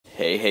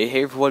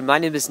Hey everyone, my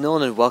name is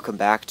Nolan and welcome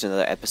back to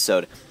another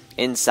episode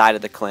inside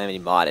of the Calamity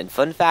mod. And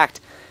fun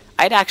fact,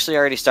 I'd actually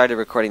already started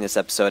recording this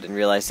episode and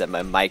realized that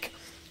my mic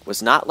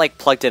was not like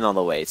plugged in all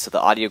the way, so the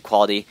audio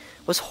quality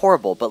was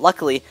horrible, but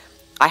luckily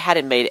I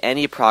hadn't made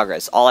any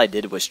progress. All I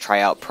did was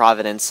try out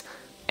Providence,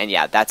 and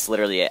yeah, that's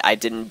literally it. I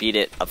didn't beat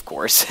it, of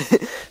course.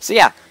 So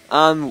yeah,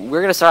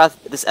 we're gonna start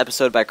off this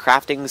episode by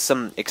crafting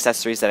some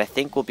accessories that I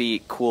think will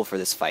be cool for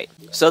this fight.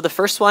 So the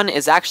first one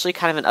is actually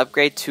kind of an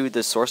upgrade to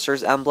the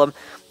Sorcerer's Emblem.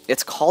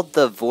 It's called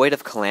the Void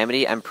of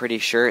Calamity, I'm pretty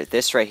sure.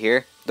 This right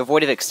here, the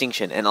Void of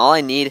Extinction, and all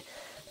I need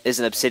is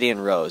an Obsidian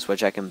Rose,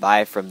 which I can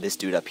buy from this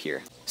dude up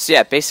here. So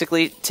yeah,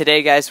 basically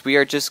today, guys, we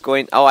are just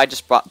going... Oh, I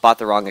just bought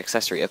the wrong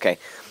accessory. Okay.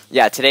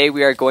 Yeah, today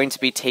we are going to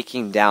be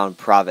taking down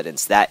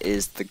Providence. That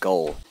is the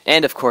goal.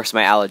 And of course,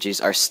 my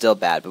allergies are still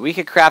bad, but we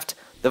could craft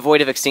the Void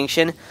of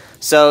Extinction.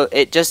 So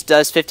it just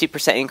does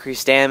 50%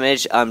 increased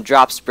damage,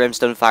 drops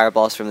brimstone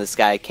fireballs from the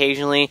sky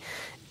occasionally,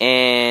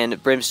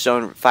 and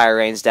brimstone fire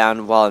rains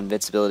down while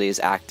invincibility is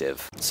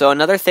active. So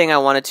another thing I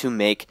wanted to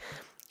make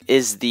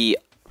is the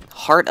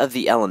Heart of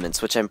the Elements,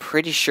 which I'm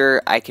pretty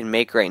sure I can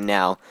make right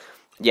now.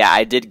 Yeah,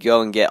 I did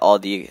go and get all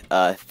the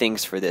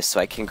things for this, so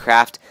I can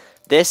craft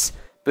this,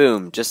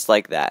 boom, just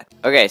like that.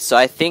 Okay, so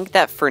I think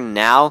that for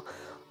now,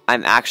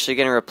 I'm actually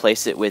going to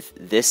replace it with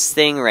this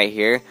thing right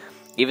here.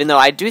 Even though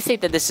I do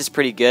think that this is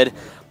pretty good,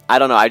 I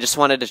don't know, I just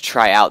wanted to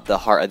try out the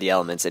Heart of the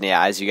Elements. And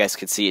yeah, as you guys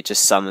can see, it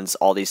just summons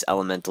all these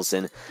elementals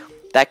in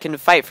that can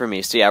fight for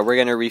me. So yeah, we're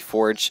going to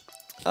reforge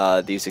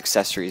these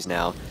accessories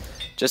now.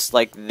 Just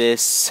like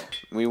this.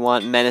 We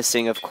want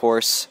Menacing, of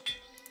course.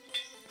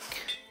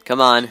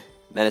 Come on,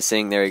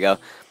 Menacing, there we go.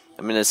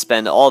 I'm going to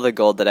spend all the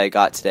gold that I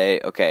got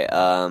today. Okay,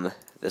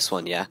 this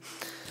one, yeah.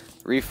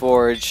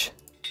 Reforge.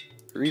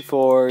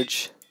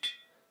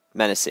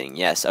 Menacing,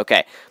 yes,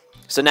 okay.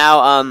 So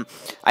now,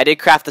 I did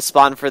craft the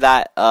spawn for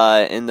that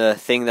in the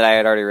thing that I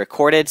had already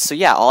recorded. So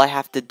yeah, all I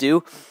have to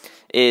do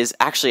is,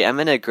 actually, I'm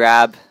going to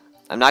grab,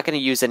 I'm not going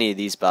to use any of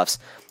these buffs.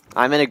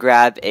 I'm going to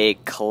grab a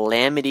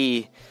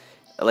Calamity,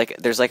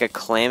 there's like a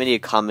Calamity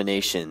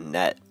combination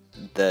that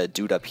the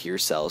dude up here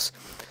sells.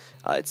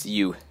 It's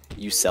you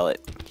sell it.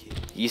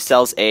 He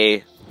sells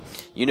a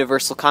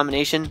universal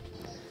combination.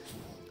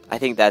 I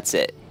think that's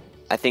it.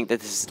 I think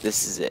that this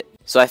is it.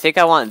 So I think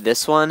I want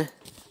this one.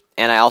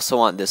 And I also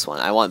want this one.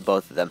 I want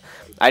both of them.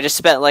 I just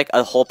spent like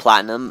a whole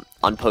platinum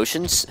on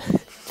potions.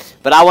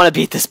 But I want to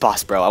beat this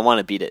boss, bro. I want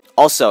to beat it.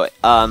 Also,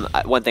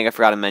 one thing I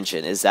forgot to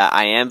mention is that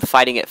I am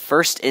fighting it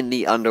first in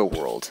the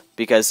underworld.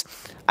 Because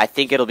I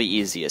think it'll be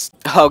easiest.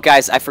 Oh,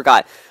 guys, I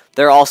forgot.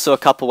 There are also a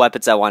couple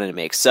weapons I wanted to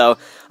make. So,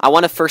 I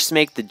want to first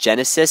make the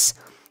Genesis.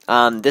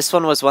 This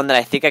one was one that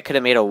I think I could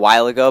have made a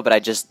while ago. But I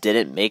just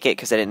didn't make it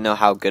because I didn't know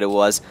how good it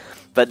was.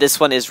 But this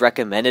one is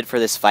recommended for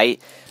this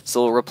fight.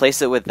 So, we'll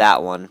replace it with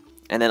that one.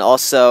 And then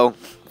also,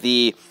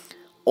 the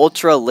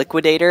Ultra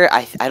Liquidator.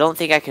 I don't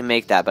think I can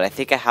make that, but I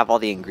think I have all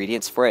the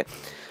ingredients for it.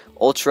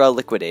 Ultra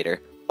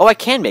Liquidator. Oh, I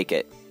can make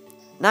it.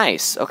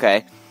 Nice.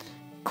 Okay.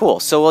 Cool.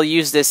 So we'll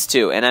use this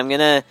too. And I'm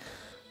gonna...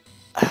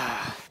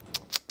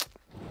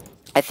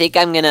 I think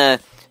I'm gonna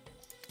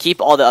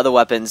keep all the other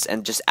weapons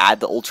and just add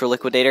the Ultra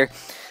Liquidator.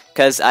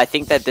 Because I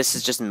think that this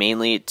is just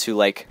mainly to,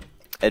 like,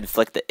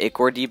 inflict the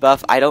Ichor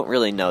debuff. I don't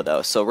really know,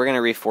 though. So we're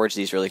gonna reforge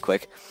these really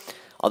quick.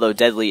 Although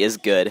Deadly is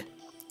good.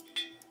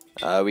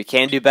 We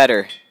can do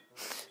better.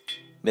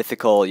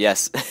 Mythical,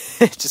 yes.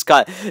 Just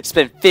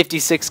spent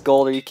 56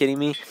 gold, are you kidding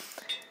me?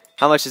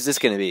 How much is this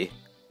going to be?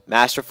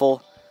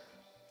 Masterful?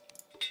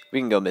 We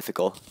can go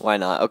mythical. Why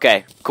not?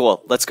 Okay,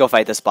 cool. Let's go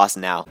fight this boss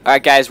now.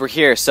 Alright guys, we're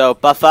here. So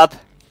buff up.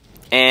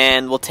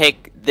 And we'll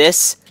take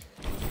this.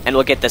 And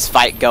we'll get this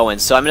fight going.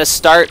 So I'm going to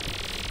start,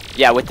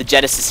 yeah, with the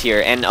Genesis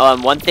here. And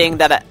one thing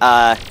that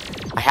I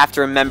have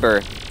to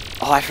remember.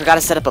 Oh, I forgot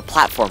to set up a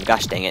platform.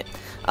 Gosh dang it.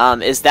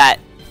 Is that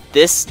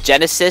this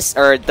Genesis,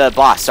 or the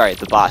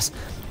boss,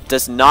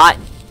 does not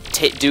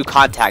do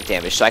contact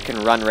damage, so I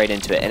can run right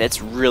into it, and it's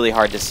really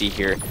hard to see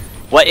here.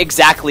 What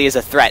exactly is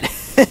a threat?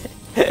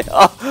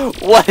 Oh,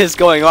 what is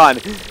going on?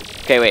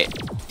 Okay, wait.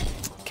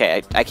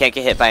 Okay, I can't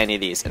get hit by any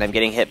of these, and I'm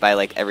getting hit by,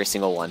 like, every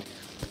single one.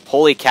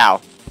 Holy cow.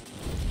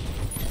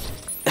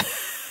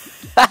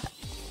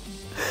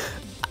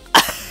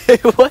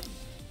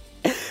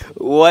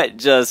 What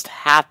just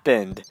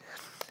happened?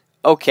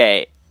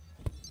 Okay.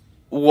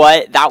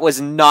 What? That was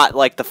not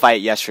like the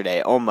fight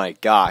yesterday. Oh my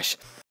gosh.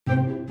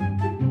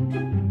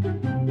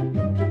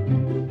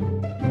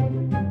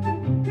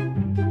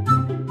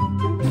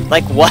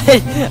 Like what?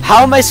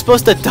 How am I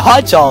supposed to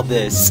dodge all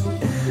this?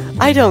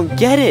 I don't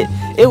get it.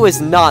 It was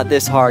not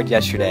this hard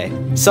yesterday.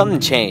 Something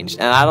changed,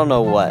 and I don't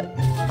know what.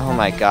 Oh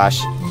my gosh.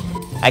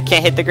 I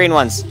can't hit the green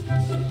ones.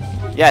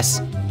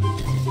 Yes.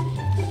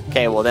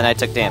 Okay, well then I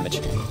took damage.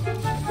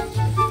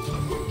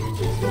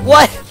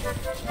 What?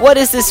 What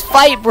is this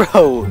fight,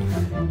 bro?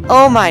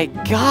 Oh my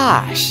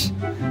gosh.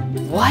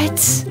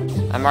 What?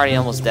 I'm already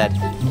almost dead.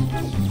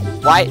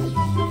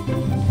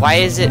 Why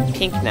is it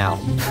pink now?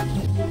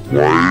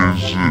 Why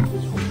is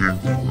it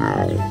pink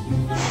now?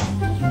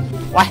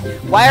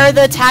 Why are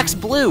the attacks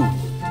blue?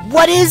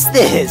 What is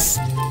this?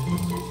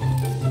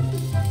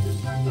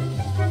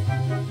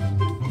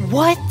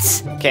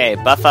 What? Okay,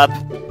 buff up.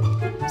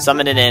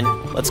 Summon it in.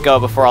 Let's go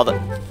before all the...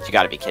 You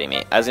gotta be kidding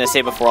me. I was gonna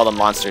say before all the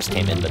monsters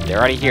came in, but they're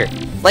already here.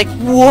 Like,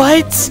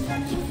 what?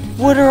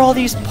 What are all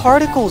these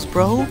particles,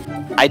 bro?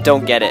 I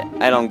don't get it.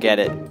 I don't get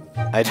it.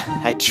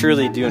 I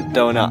truly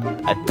don't know.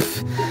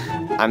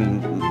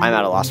 I'm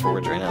at a loss for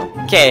words right now.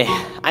 Okay,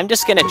 I'm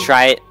just gonna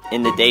try it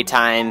in the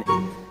daytime,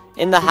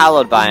 in the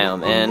hallowed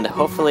biome, and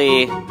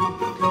hopefully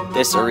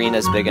this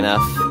arena's big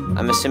enough.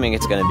 I'm assuming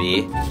it's gonna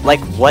be. Like,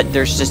 what?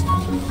 There's just...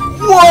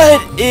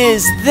 What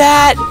is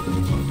that?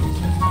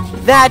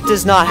 That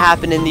does not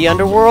happen in the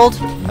underworld.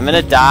 I'm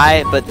gonna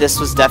die, but this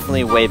was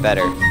definitely way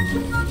better.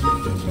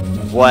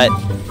 What?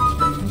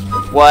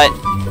 What?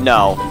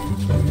 No.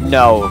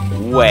 No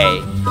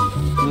way.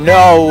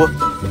 No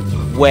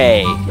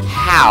way.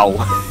 How?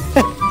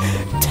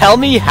 Tell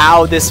me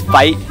how this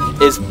fight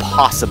is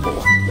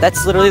possible.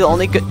 That's literally the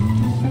only good...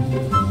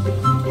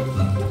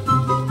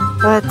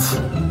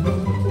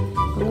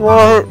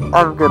 What?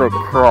 I'm gonna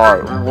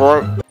cry.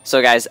 What?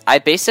 So guys, I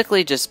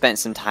basically just spent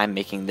some time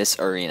making this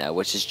arena,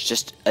 which is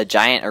just a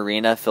giant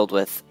arena filled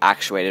with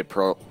actuated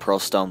pearl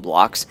stone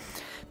blocks,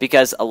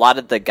 because a lot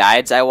of the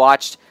guides I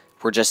watched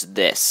were just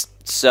this.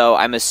 So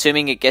I'm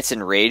assuming it gets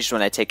enraged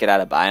when I take it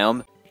out of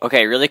biome.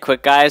 Okay, really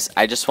quick guys,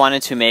 I just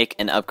wanted to make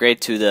an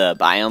upgrade to the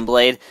biome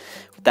blade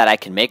that I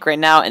can make right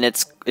now, and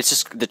it's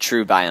just the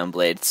true biome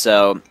blade.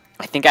 So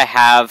I think I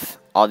have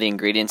all the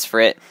ingredients for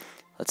it.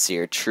 Let's see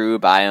here, true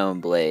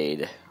biome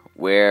blade.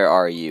 Where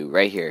are you?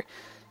 Right here.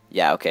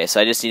 Yeah, okay, so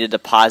I just need to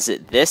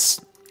deposit this.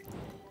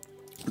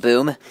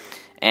 Boom.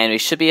 And we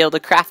should be able to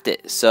craft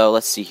it. So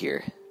let's see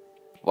here.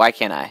 Why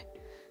can't I?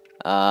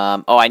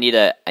 Oh, I need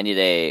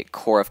a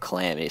core of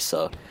Calamity,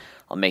 so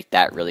I'll make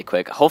that really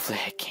quick. Hopefully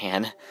I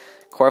can.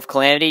 Core of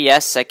Calamity,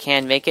 yes, I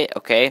can make it.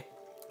 Okay.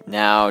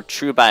 Now,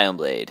 true biome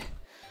blade.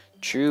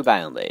 True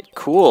biome blade.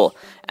 Cool.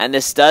 And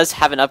this does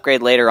have an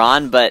upgrade later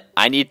on, but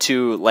I need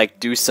to like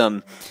do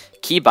some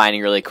key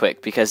binding really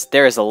quick because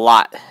there is a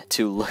lot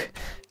to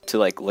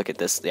look at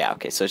this. Yeah,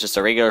 okay, so it's just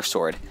a regular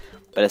sword,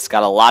 but it's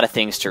got a lot of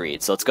things to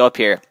read. So let's go up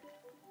here.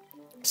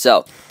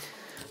 So,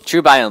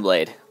 true biome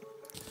blade.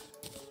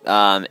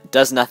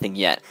 Does nothing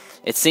yet.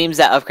 It seems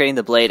that upgrading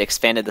the blade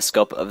expanded the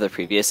scope of the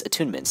previous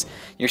attunements.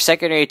 Your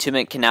secondary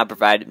attunement can now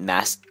provide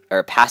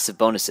passive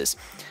bonuses.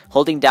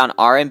 Holding down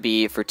R and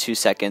B for 2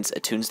 seconds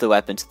attunes the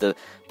weapon to the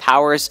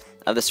powers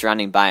of the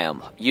surrounding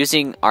biome.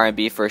 Using R and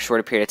B for a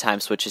shorter period of time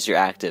switches your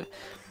active.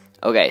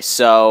 Okay,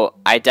 so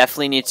I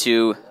definitely need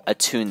to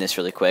attune this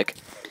really quick.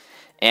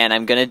 And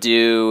I'm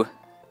actually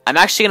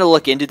going to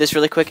look into this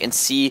really quick and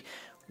see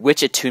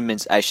which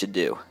attunements I should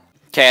do.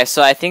 Okay,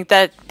 so I think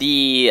that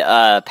the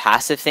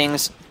passive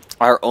things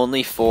are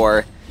only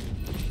for...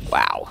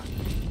 Wow.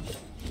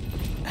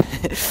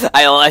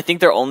 I think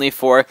they're only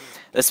for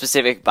the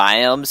specific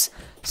biomes.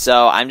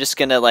 So I'm just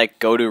going to like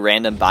go to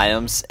random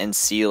biomes and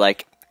see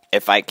like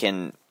if I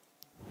can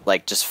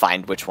like just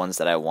find which ones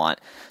that I want.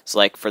 So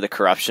like for the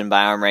corruption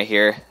biome right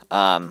here,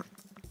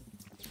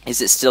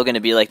 is it still going to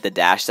be like the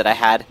dash that I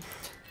had?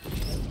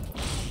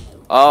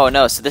 Oh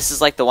no, so this is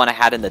like the one I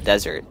had in the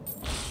desert.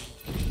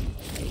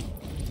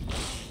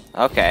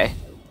 Okay.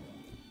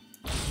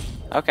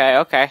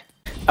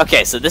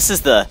 Okay, so this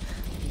is the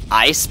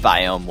ice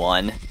biome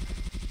one.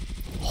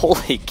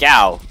 Holy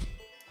cow.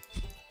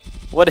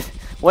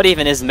 What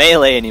even is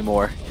melee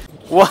anymore?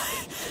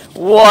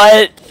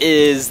 What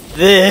is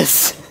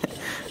this?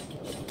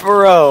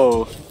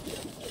 Bro.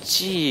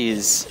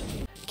 Jeez.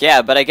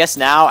 Yeah, but I guess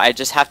now I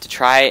just have to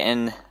try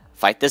and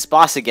fight this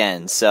boss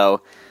again.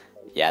 So,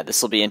 yeah,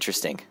 this will be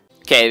interesting.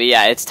 Okay, but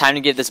yeah, it's time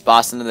to give this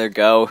boss another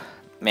go.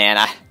 Man,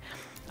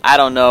 I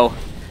don't know.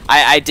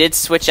 I did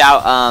switch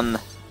out,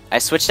 I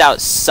switched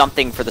out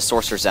something for the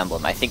Sorcerer's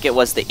Emblem. I think it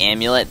was the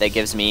amulet that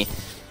gives me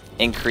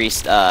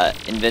increased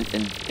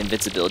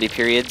invincibility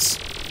periods.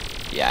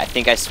 Yeah, I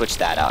think I switched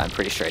that out. I'm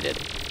pretty sure I did.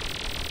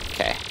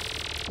 Okay.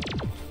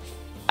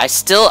 I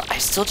still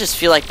just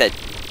feel like that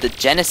the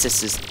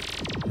Genesis is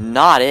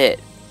not it.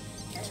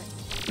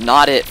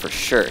 Not it for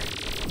sure.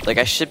 Like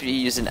I should be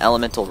using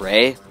Elemental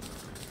Ray.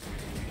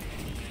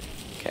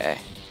 Okay.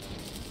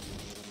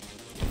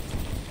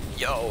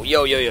 Yo.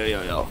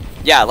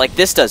 Yeah, like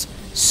this does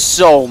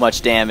so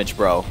much damage,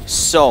 bro.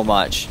 So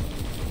much.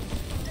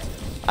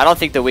 I don't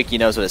think the wiki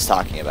knows what it's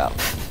talking about.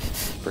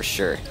 For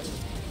sure.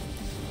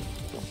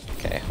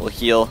 Okay, we'll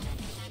heal.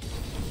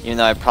 Even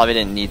though I probably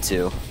didn't need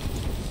to.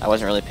 I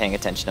wasn't really paying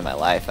attention to my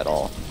life at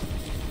all.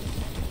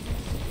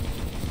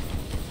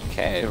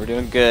 Okay, we're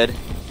doing good.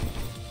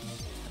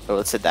 Oh,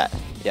 let's hit that.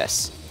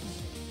 Yes.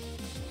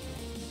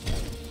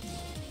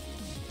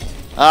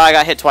 Oh, I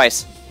got hit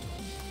twice.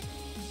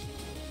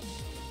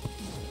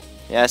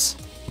 Yes.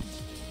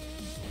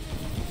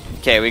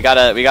 Okay, we got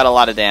a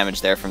lot of damage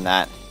there from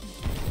that.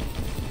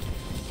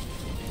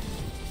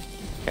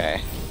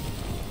 Okay.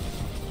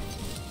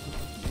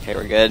 Okay,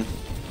 we're good.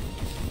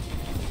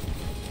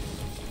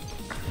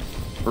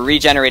 We're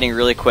regenerating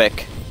really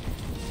quick,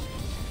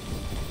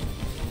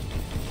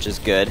 which is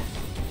good.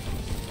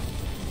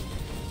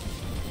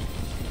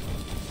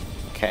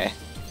 Okay.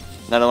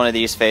 Another one of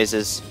these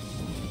phases.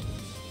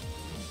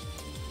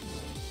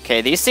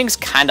 Okay, these things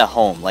kind of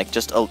home. Like,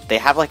 just they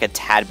have like a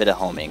tad bit of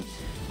homing.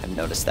 I've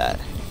noticed that.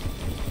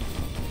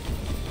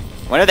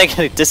 When are they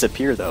gonna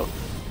disappear, though?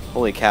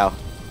 Holy cow.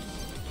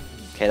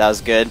 Okay, that was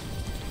good.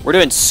 We're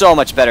doing so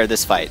much better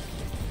this fight.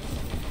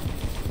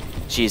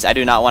 Jeez, I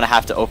do not want to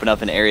have to open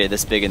up an area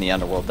this big in the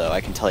underworld, though.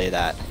 I can tell you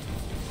that.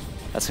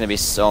 That's gonna be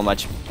so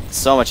much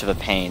of a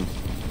pain.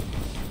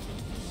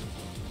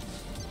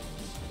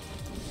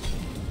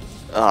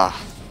 Ugh,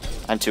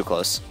 I'm too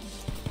close.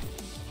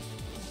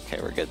 Okay,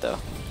 we're good though.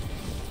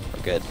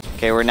 We're good.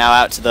 Okay, we're now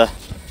out to the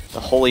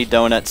holy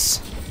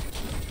donuts.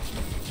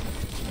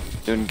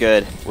 Doing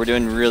good. We're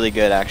doing really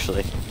good,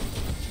 actually.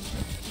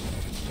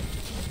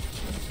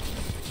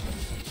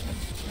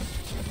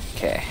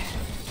 Okay.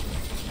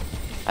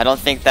 I don't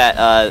think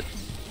that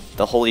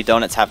the holy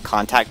donuts have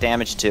contact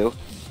damage too,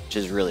 which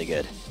is really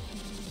good.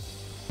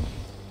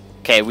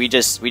 Okay, we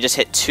just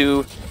hit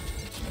 2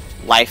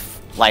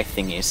 life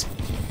thingies.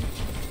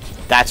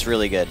 That's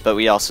really good, but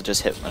we also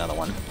just hit another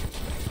one.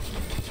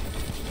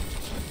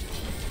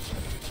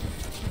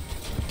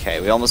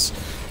 Okay, we almost...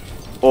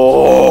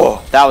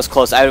 Oh, that was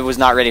close. I was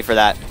not ready for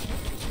that.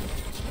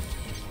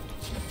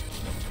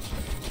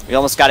 We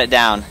almost got it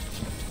down.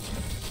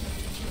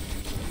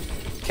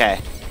 Okay.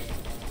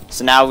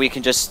 So now we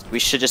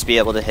should just be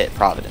able to hit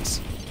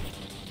Providence.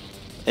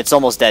 It's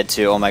almost dead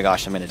too. Oh my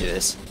gosh, I'm gonna do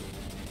this.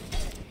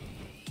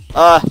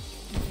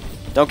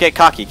 Don't get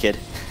cocky, kid.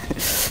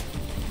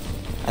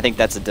 I think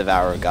that's a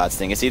Devourer of Gods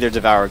thing. It's either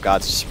Devourer of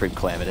Gods or Supreme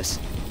Calamitous.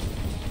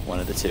 One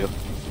of the two.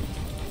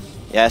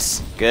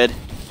 Yes, good.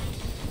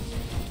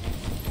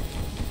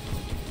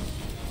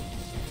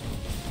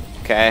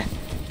 Okay.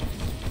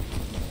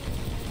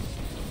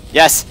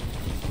 Yes!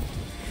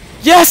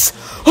 Yes!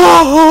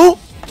 Oh!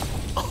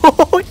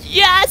 Oh,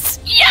 yes!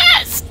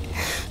 Yes!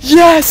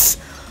 Yes!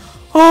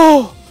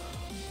 Oh!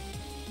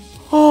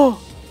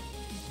 Oh!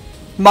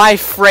 My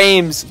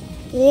frames!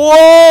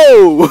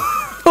 Whoa!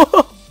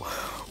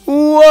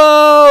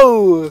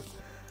 Whoa!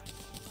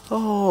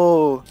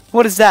 Oh!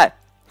 What is that?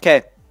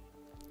 Okay.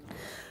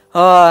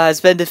 Oh, has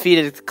been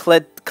defeated.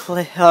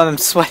 I'm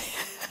sweating.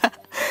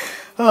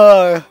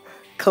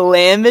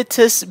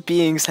 Calamitous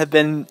beings have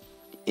been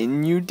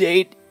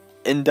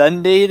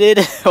inundated.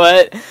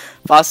 What?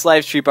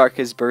 Fossilized tree bark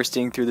is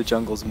bursting through the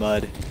jungle's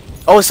mud.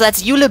 Oh, so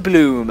that's Eula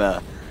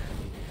Bloom.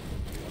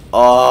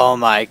 Oh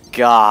my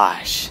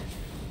gosh.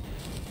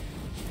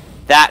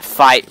 That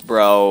fight,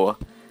 bro.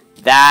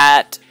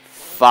 That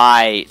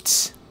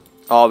fight.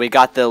 Oh, we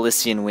got the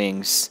Elysian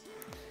wings.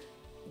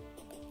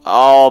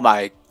 Oh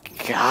my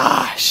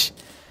gosh.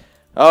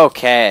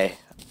 Okay.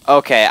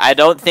 Okay, I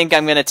don't think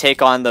I'm gonna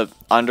take on the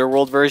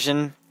Underworld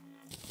version.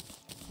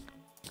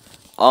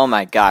 Oh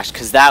my gosh,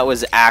 because that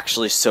was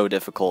actually so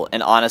difficult.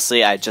 And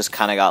honestly, I just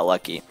kind of got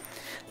lucky.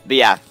 But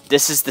yeah,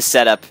 this is the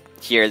setup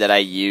here that I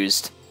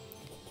used.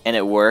 And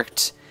it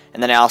worked.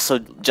 And then I also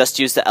just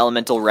used the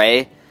Elemental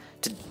Ray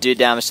to do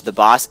damage to the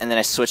boss. And then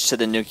I switched to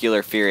the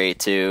Nuclear Fury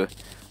to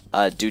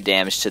do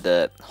damage to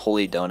the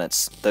Holy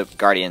Donuts. The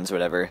Guardians,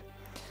 whatever.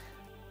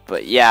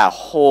 But yeah,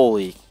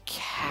 holy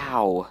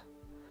cow.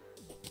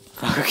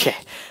 Okay.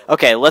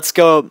 Okay, let's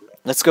go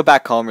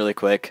back home really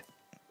quick.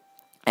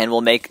 And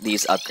we'll make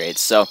these upgrades.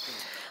 So,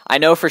 I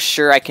know for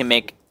sure I can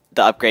make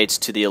the upgrades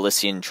to the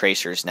Elysian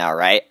Tracers now,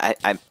 right?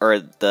 Or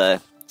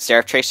the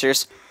Seraph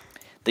Tracers.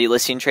 The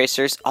Elysian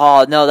Tracers.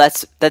 Oh, no,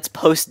 that's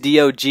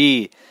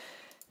post-DOG.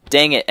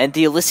 Dang it. And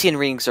the Elysian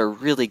Rings are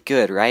really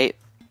good, right?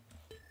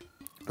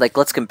 Like,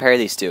 let's compare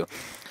these two.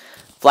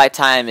 Flight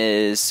time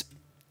is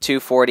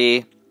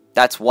 240.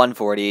 That's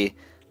 140.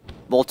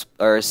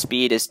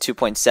 Speed is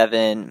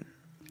 2.7.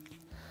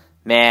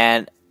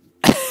 Man.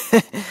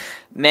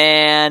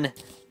 Man.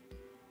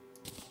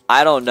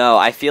 I don't know.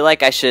 I feel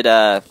like I should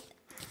just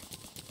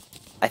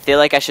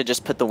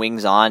put the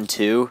wings on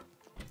too.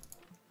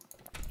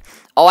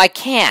 Oh, I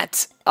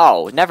can't.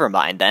 Oh, never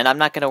mind then. I'm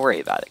not going to worry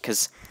about it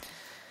cuz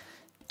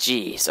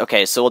jeez.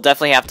 Okay, so we'll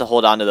definitely have to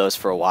hold on to those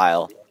for a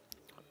while.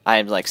 I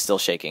am like still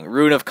shaking.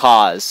 Rune of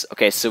Cause.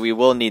 Okay, so we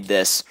will need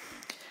this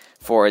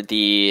for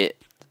the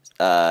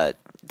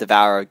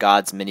Devourer of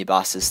Gods mini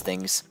bosses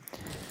things.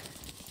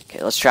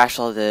 Okay, let's trash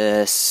all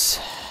this.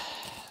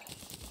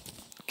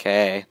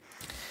 Okay.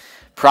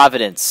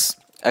 Providence.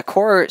 A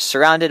core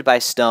surrounded by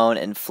stone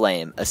and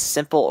flame, a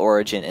simple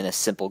origin and a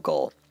simple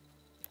goal.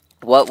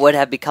 What would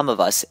have become of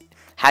us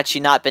had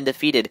she not been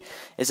defeated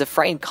is a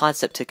frightening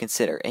concept to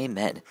consider.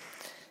 Amen.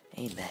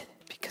 Amen.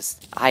 Because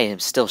I am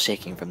still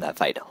shaking from that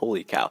fight.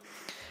 Holy cow.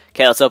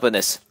 Okay, let's open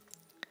this.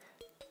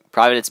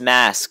 Providence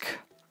Mask.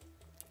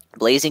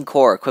 Blazing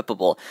Core,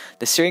 equipable.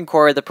 The searing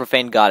core of the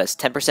Profaned Goddess,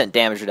 10%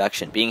 damage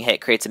reduction. Being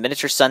hit creates a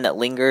miniature sun that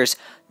lingers,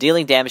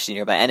 dealing damage to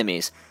nearby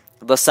enemies.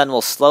 The sun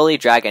will slowly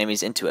drag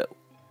enemies into it.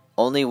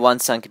 Only one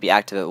sun can be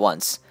active at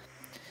once.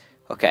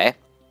 Okay.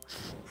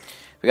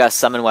 We got a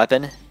summon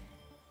weapon.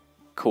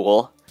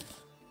 Cool.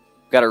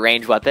 We got a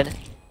ranged weapon.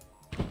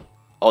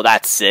 Oh,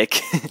 that's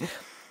sick.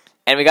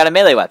 And we got a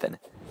melee weapon.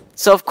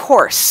 So of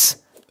course,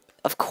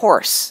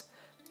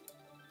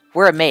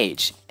 we're a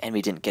mage, and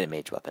we didn't get a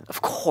mage weapon.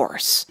 Of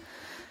course.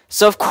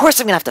 So of course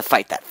I'm going to have to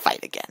fight that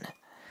fight again.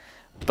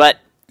 But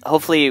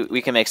hopefully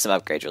we can make some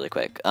upgrades really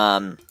quick.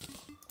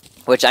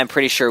 Which I'm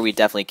pretty sure we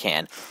definitely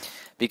can.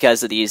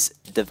 Because of these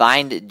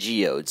divine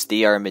geodes.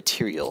 They are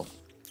material.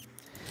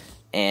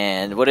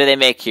 And what do they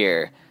make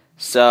here?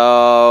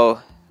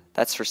 So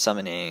that's for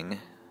summoning.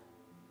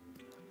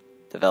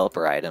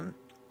 Developer item.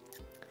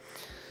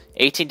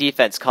 18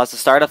 defense. Causes the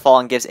star to fall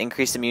and gives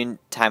increased immune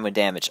time when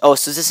damaged. Oh,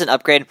 so is this an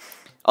upgrade?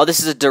 Oh, this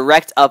is a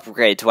direct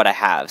upgrade to what I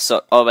have.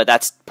 So, oh, but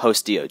that's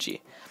post DOG.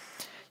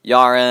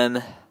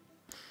 Yarim.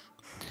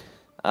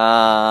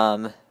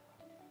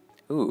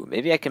 Ooh,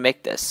 maybe I can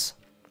make this.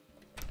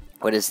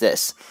 What is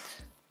this?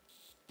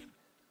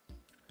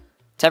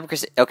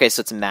 Temperature. Okay, so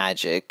it's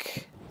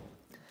magic.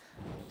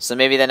 So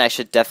maybe then I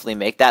should definitely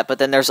make that. But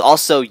then there's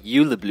also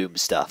Eulabloom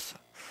stuff.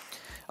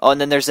 Oh, and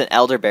then there's an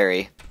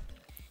elderberry.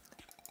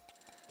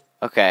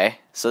 Okay,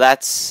 so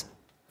that's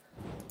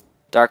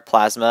dark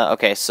plasma.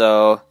 Okay,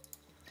 so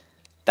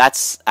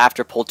that's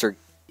after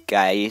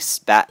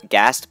poltergeist.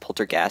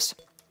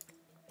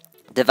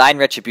 Divine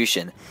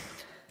retribution.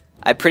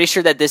 I'm pretty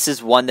sure that this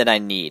is one that I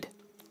need.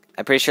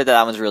 I'm pretty sure that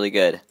that one's really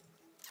good.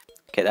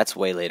 Okay, that's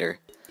way later.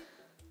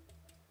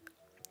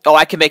 Oh,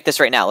 I can make this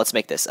right now. Let's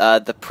make this.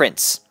 The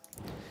prince.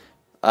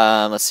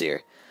 Let's see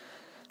here.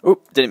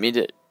 Oop, didn't mean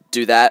to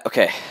do that.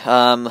 Okay,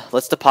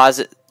 let's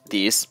deposit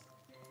these.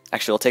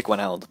 Actually, we'll take one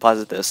out. We'll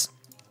deposit this.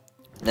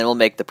 And then we'll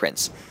make the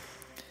prince.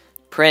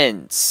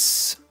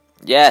 Prince.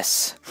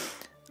 Yes.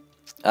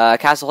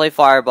 Cast a holy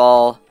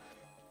fireball.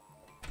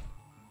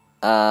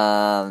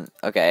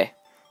 Okay.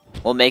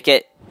 We'll make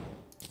it.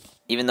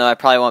 Even though I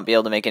probably won't be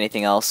able to make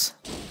anything else.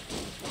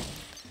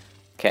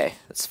 Okay,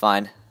 that's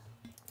fine.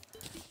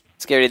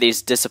 Let's get rid of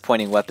these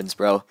disappointing weapons,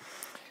 bro.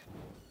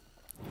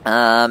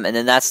 And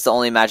then that's the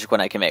only magic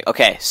one I can make.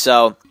 Okay,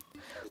 so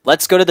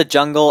let's go to the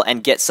jungle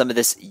and get some of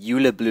this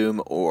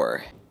Eulabloom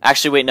ore.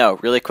 Actually, wait, no.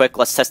 Really quick,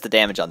 let's test the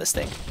damage on this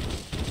thing.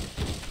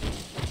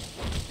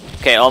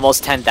 Okay,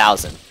 almost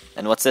 10,000.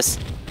 And what's this?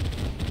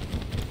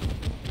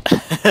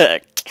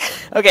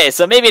 Okay,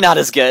 so maybe not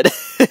as good.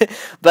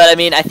 But, I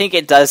mean, I think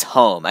it does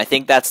home. I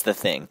think that's the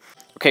thing.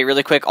 Okay,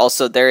 really quick,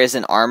 also, there is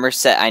an armor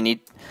set I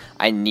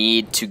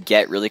need to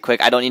get really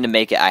quick. I don't need to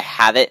make it. I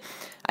have it.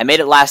 I made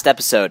it last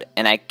episode,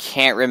 and I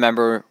can't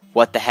remember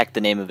what the heck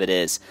the name of it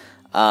is.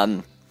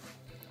 But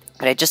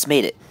I just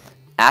made it.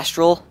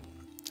 Astral?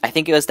 I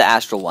think it was the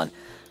Astral one.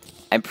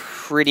 I'm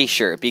pretty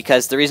sure,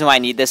 because the reason why I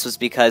need this was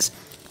because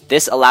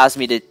this allows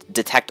me to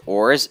detect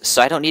ores,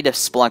 so I don't need a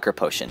Splunker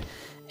potion.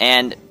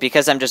 And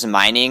because I'm just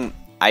mining,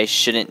 I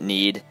shouldn't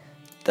need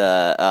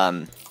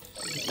the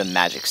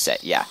magic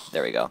set. Yeah,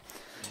 there we go.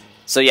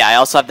 So yeah, I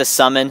also have the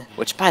summon,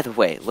 which by the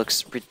way,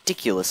 looks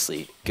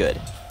ridiculously good.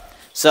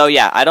 So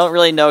yeah, I don't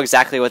really know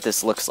exactly what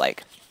this looks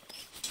like.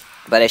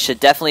 But I should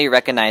definitely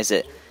recognize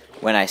it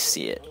when I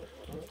see it.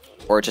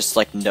 Or just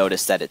like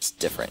notice that it's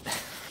different.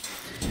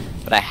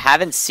 But I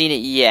haven't seen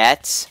it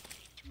yet.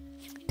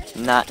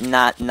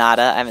 Nada.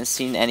 I haven't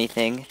seen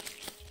anything.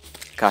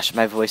 Gosh,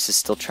 my voice is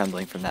still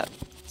trembling from that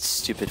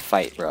stupid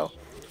fight, bro.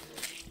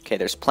 Okay,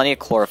 there's plenty of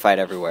chlorophyte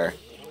everywhere.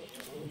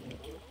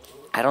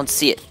 I don't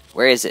see it.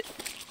 Where is it?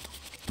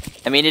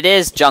 I mean, it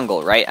is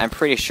jungle, right? I'm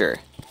pretty sure.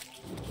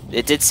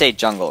 It did say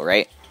jungle,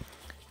 right?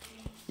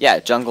 Yeah,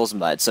 jungle's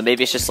mud. So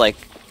maybe it's just like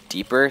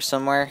deeper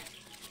somewhere.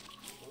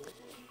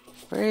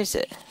 Where is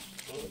it?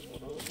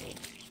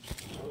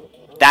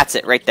 That's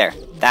it, right there.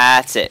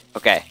 That's it.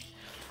 Okay.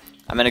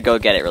 I'm gonna go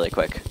get it really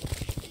quick.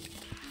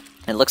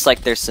 It looks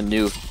like there's some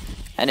new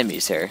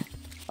enemies here.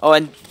 Oh,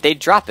 and they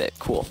drop it.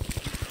 Cool.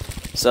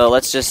 So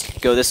let's just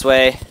go this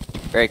way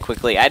very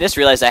quickly. I just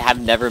realized I have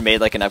never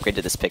made like an upgrade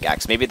to this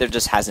pickaxe. Maybe there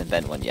just hasn't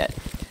been one yet.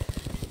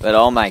 But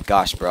oh my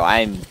gosh, bro.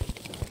 I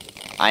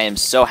am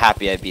so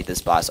happy I beat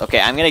this boss. Okay,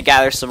 I'm gonna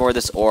gather some more of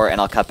this ore and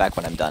I'll cut back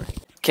when I'm done.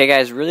 Okay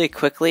guys, really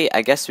quickly,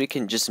 I guess we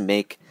can just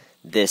make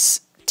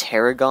this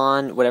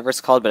Tarragon, whatever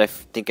it's called, but I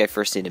think I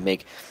first need to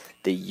make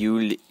the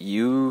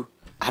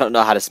I don't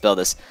know how to spell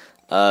this.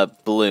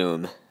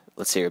 Bloom.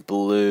 Let's see here.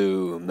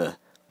 Bloom.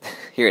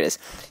 Here it is.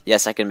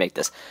 Yes, I can make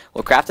this.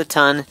 We'll craft a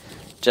ton,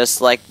 just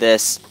like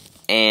this,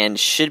 and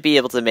should be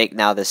able to make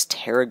now this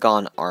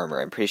Tarragon armor.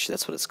 I'm pretty sure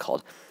that's what it's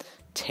called.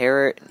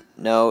 I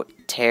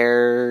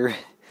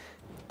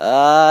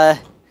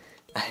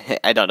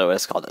don't know what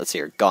it's called. Let's see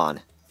here.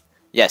 Gone.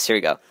 Yes, here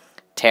we go.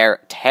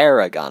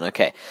 Tarragon.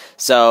 Okay.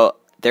 So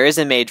there is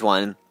a mage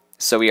one,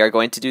 so we are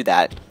going to do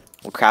that.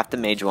 We'll craft the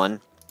mage one.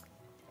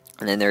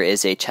 And then there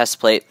is a chest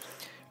plate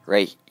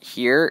right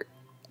here.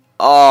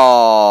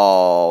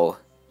 Oh.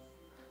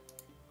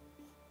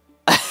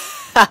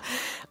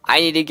 I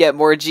need to get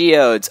more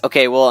geodes.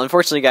 Okay, well,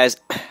 unfortunately, guys,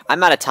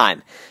 I'm out of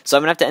time. So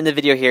I'm going to have to end the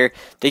video here.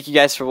 Thank you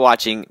guys for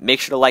watching. Make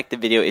sure to like the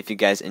video if you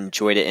guys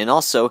enjoyed it. And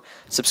also,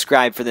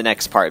 subscribe for the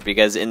next part.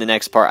 Because in the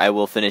next part, I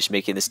will finish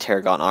making this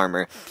Tarragon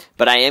armor.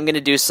 But I am going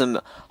to do some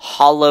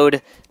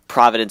hollowed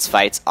Providence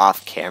fights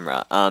off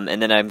camera.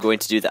 And then I'm going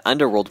to do the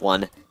Underworld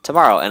one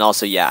tomorrow. And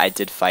also, yeah, I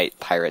did fight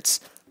pirates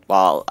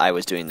while I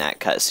was doing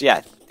that. So,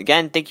 yeah,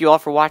 again, thank you all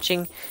for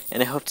watching,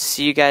 and I hope to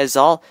see you guys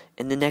all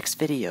in the next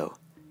video.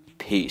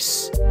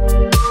 Peace.